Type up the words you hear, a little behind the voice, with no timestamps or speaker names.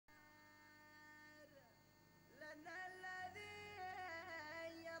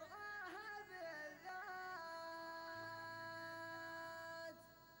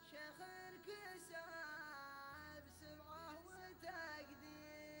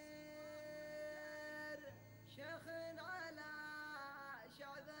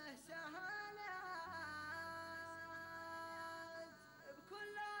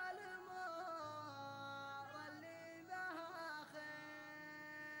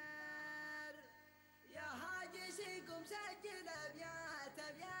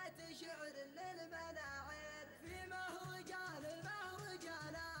المناعر في مهرجان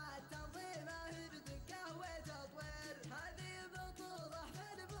المهرجانات تنظيمه بدقة وتطوير. هذه بطولة في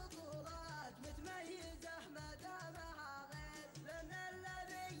البطولات متميزة ما دامها غير، لأن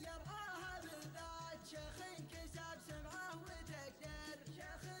الذي يرعاها بالذات شيخ كسب سمعه وتقدير.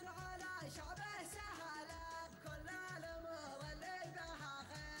 شيخ على شعبه سهلت كل الأمور اللي بها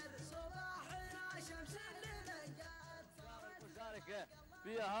خير. صباحية شمس لمن جات مشاركة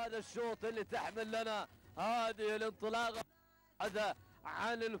في هذا الشوط اللي تحمل لنا هذه الانطلاقة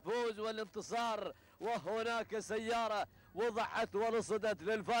عن الفوز والانتصار. وهناك سيارة وضعت ورصدت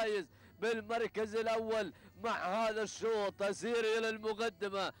للفائز بالمركز الأول. مع هذا الشوط تسير إلى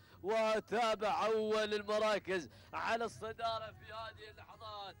المقدمة وتابع أول المراكز على الصدارة في هذه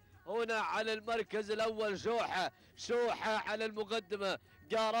اللحظات. هنا على المركز الأول شوحة على المقدمة،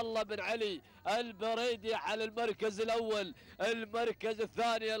 جار الله بن علي البريدي على المركز الأول. المركز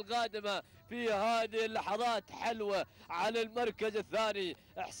الثاني القادمة في هذه اللحظات حلوة على المركز الثاني.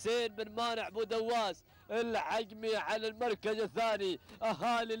 حسين بن مانع بودواس العجمي على المركز الثاني.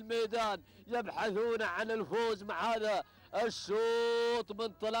 أهالي الميدان يبحثون عن الفوز مع هذا الشوط من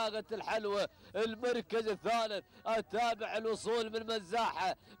طلاقة الحلوة. المركز الثالث أتابع الوصول من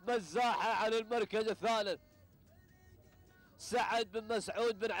مزاحة على المركز الثالث. سعد بن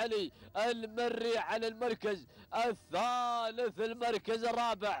مسعود بن علي المري على المركز الثالث. المركز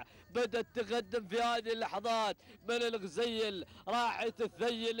الرابع بدأت تقدم في هذه اللحظات من الغزيل راعية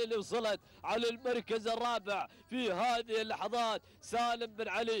الثيل اللي وصلت على المركز الرابع في هذه اللحظات. سالم بن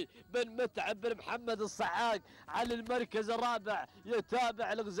علي بن متعب بن محمد الصعاق على المركز الرابع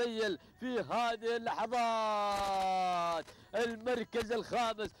يتابع الغزيل في هذه اللحظات. المركز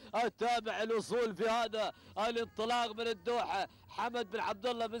الخامس أتابع الوصول في هذا الانطلاق من الدوحة حمد بن عبد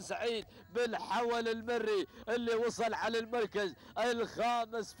الله بن سعيد بن حول المري اللي وصل على المركز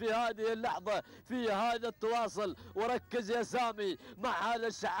الخامس في هذه اللحظة في هذا التواصل. وركز يا سامي مع هذا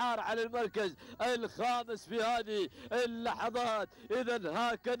الشعار على المركز الخامس في هذه اللحظات. إذا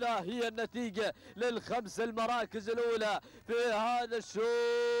هكذا هي النتيجة للخمس المراكز الأولى في هذا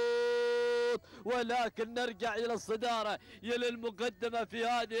الشوط. ولكن نرجع إلى الصدارة إلى المقدمة في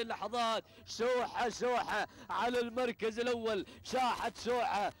هذه اللحظات. شوحة على المركز الأول. شاحت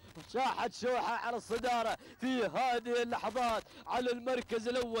شوحة على الصدارة في هذه اللحظات على المركز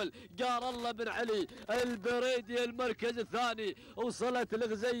الأول. جار الله بن علي البريدي المركز الثاني. وصلت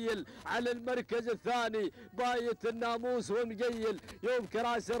الغزيل على المركز الثاني. بايت الناموس ومجيل يوم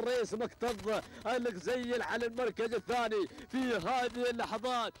كراس الرئيس مكتظ. الغزيل على المركز الثاني في هذه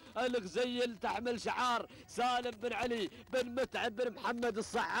اللحظات. الغزيل تحمل شعار سالم بن علي بن متعب بن محمد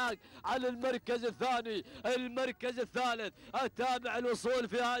الصعاق على المركز الثاني. المركز الثالث أتابع الوصول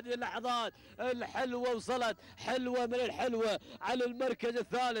في هذه اللحظات. الحلوة وصلت حلوة من الحلوة على المركز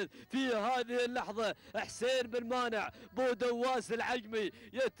الثالث في هذه اللحظة. حسين بن مانع بودواس العجمي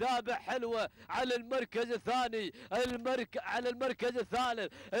يتابع حلوة على المركز الثاني. على المركز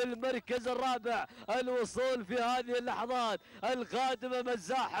الثالث. المركز الرابع الوصول في هذه اللحظات. القادمة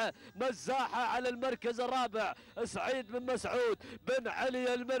مزاحة على المركز الرابع. سعيد بن مسعود بن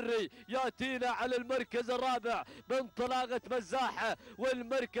علي المري ياتينا على المركز الرابع بانطلاقة مزاحة.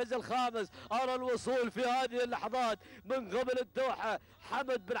 والمركز الخامس أرى الوصول في هذه اللحظات من قبل الدوحة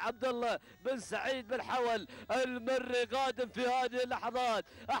حمد بن عبد الله بن سعيد بن حول المري قادم في هذه اللحظات.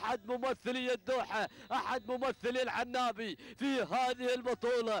 أحد ممثلي الدوحة أحد ممثلي العنابي في هذه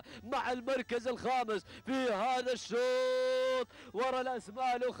البطولة مع المركز الخامس في هذا الشوط. وراء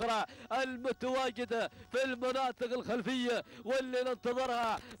الأسماء الأخرى المتواجدة في المناطق الخلفية واللي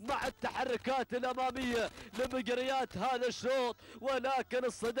ننتظرها مع التحركات الأمامية لمجريات هذا الشوط. ولكن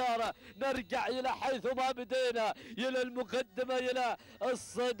الصدارة نرجع إلى حيث ما بدينا إلى المقدمة إلى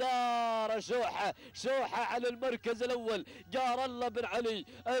الصدارة. شوحة على المركز الأول. جار الله بن علي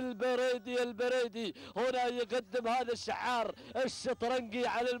البريدي هنا يقدم هذا الشعار الشطرنجي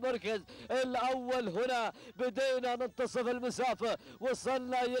على المركز الأول. هنا بدينا ننتصف المسافة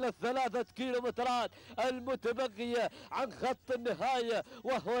وصلنا إلى 3 كيلومترات المتبقية عن خط النهاية.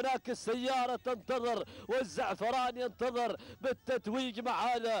 وهناك السيارة تنتظر والزعفران ينتظر بالتتويج مع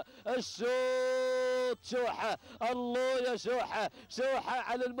هذا الشوط. شوحة الله يا شوحة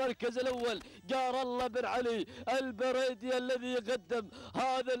على المركز الأول. جار الله بن علي البريدي الذي يقدم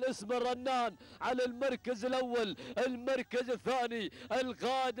هذا الاسم الرنان على المركز الأول. المركز الثاني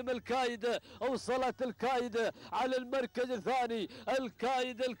القادم الكايدة. وصلت الكايدة على المركز الثاني.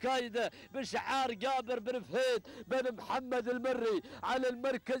 الكايدة بشعار جابر بن فهيد بن محمد المري على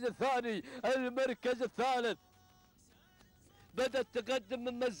المركز الثاني. المركز الثالث بدأت تقدم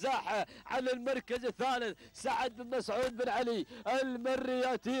من مزاحة على المركز الثالث. سعد بن مسعود بن علي المري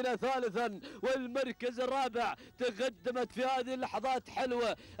ياتينا ثالثا، والمركز الرابع تقدمت في هذه اللحظات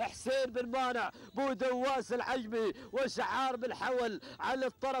حلوة حسين بن مانع بودواس العجمي وشعار بن حول على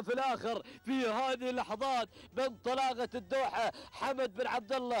الطرف الآخر. في هذه اللحظات بانطلاقة الدوحة حمد بن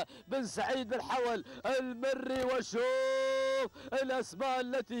عبد الله بن سعيد بن حول المري. وشوف الأسماء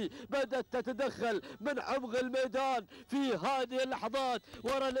التي بدأت تتدخل من عمق الميدان في هذه اللحظات.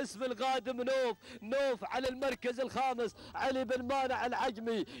 ورا الاسم القادم نوف على المركز الخامس. علي بن مانع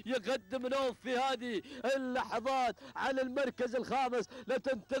العجمي يقدم نوف في هذه اللحظات على المركز الخامس،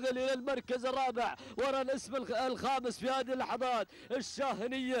 لتنتقل إلى المركز الرابع ورا الاسم الخامس في هذه اللحظات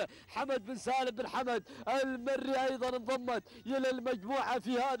الشاهنية حمد بن سالم بن حمد المري أيضا انضمت إلى المجموعة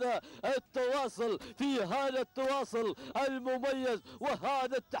في هذا التواصل، في هذا التواصل المميز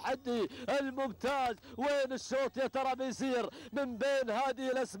وهذا التحدي الممتاز. وين الشوط يا ترى بيصير من بين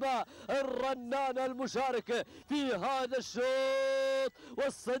هذه الأسماء الرنانة المشاركة في هذا الشوط؟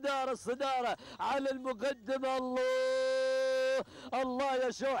 والصدارة على المقدمة. الله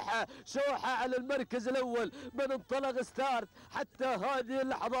يا شوحة على المركز الأول من انطلق ستارت حتى هذه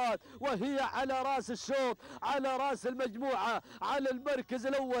اللحظات، وهي على رأس الشوط، على رأس المجموعة، على المركز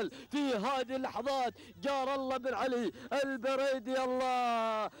الأول في هذه اللحظات. جار الله بن علي البريدي.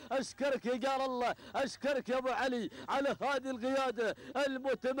 الله أشكرك يا جار الله، أشكرك يا أبو علي على هذه القيادة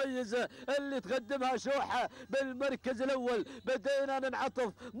المتميزة اللي تقدمها شوحة بالمركز الأول. بدينا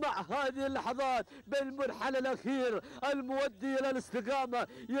ننعطف مع هذه اللحظات بالمنحنى الأخير المودي إلى الاستقامة،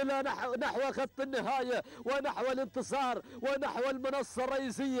 إلى نحو خط النهاية ونحو الانتصار ونحو المنصة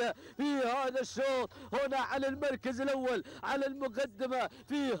الرئيسية في هذا الشوط. هنا على المركز الأول على المقدمة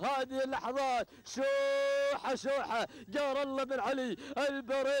في هذه اللحظات شوحة جار الله بن علي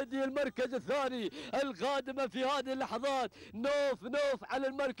البريدي. المركز الثاني القادمة في هذه اللحظات نوف على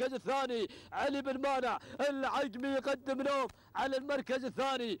المركز الثاني. علي بن مانع العجمي يقدم نوف على المركز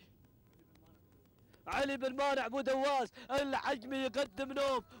الثاني. علي بن مانع بودواس العجمي يقدم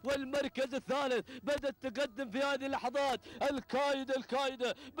نوف. والمركز الثالث بدأت تقدم في هذه اللحظات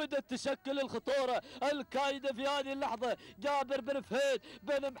الكايدة بدأت تشكل الخطورة. الكايدة في هذه اللحظة جابر بن فهيد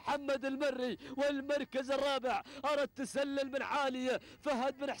بن محمد المري. والمركز الرابع أردت تسلل من عالية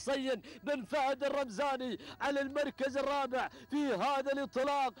فهد بن حسين بن فهد الرمزاني على المركز الرابع في هذا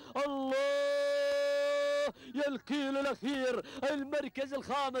الانطلاق. الله يا الكيلو الأخير المركز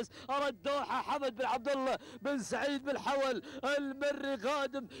الخامس أرد دوحة حمد بن عبد الله بن سعيد بن حول المري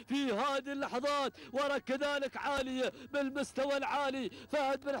قادم في هذه اللحظات. ورا كذلك عالية بالمستوى العالي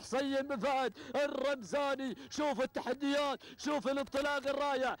فهد بن حسين بن فهد الرمزاني. شوف التحديات، شوف الانطلاق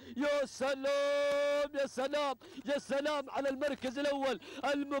الرائع. يا سلام يا سلام يا سلام على المركز الأول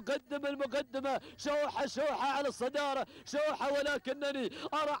المقدمة شوحة على الصدارة شوحة. ولكنني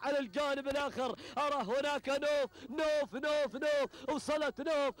أرى على الجانب الآخر أرى هناك نوف وصلت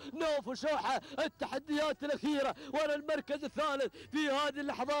نوف وشوحة. التحديات الأخيرة ورا المركز الثالث في هذه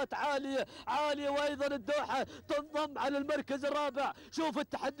اللحظات عالية وأيضا الدوحة تنضم على المركز الرابع. شوف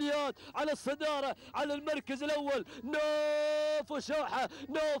التحديات على الصدارة على المركز الأول نوف وشوحة.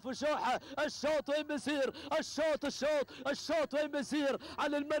 الشوط وين بيصير؟ الشوط وين بيصير؟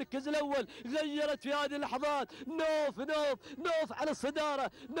 على المركز الأول غيرت في هذه اللحظات نوف على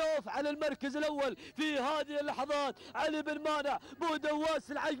الصدارة نوف على المركز الأول في هذه اللحظات. علي بن مانع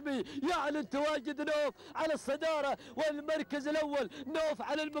بودواس العجمي يعلن تواجد نوف على الصدارة والمركز الأول. نوف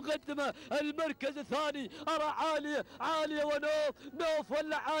على المقدمة. المركز الثاني أرى عالية ونوف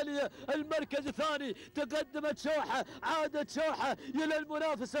ولا عالية. المركز الثاني تقدمت شوحة، عادت شوحة إلى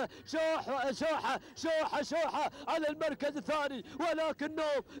المنافسة. شوحة على المركز الثاني. ولكن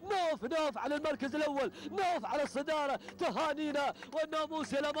نوف على المركز الأول. نوف على الصدارة. تهانينا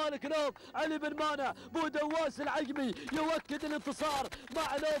والناموس إلى مالك نوف. علي بن مانع بودواس العجمي يؤكد الانتصار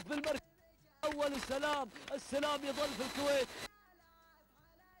مع نوف بالمركز الأول. السلام يظل في الكويت.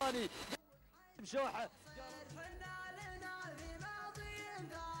 شوحة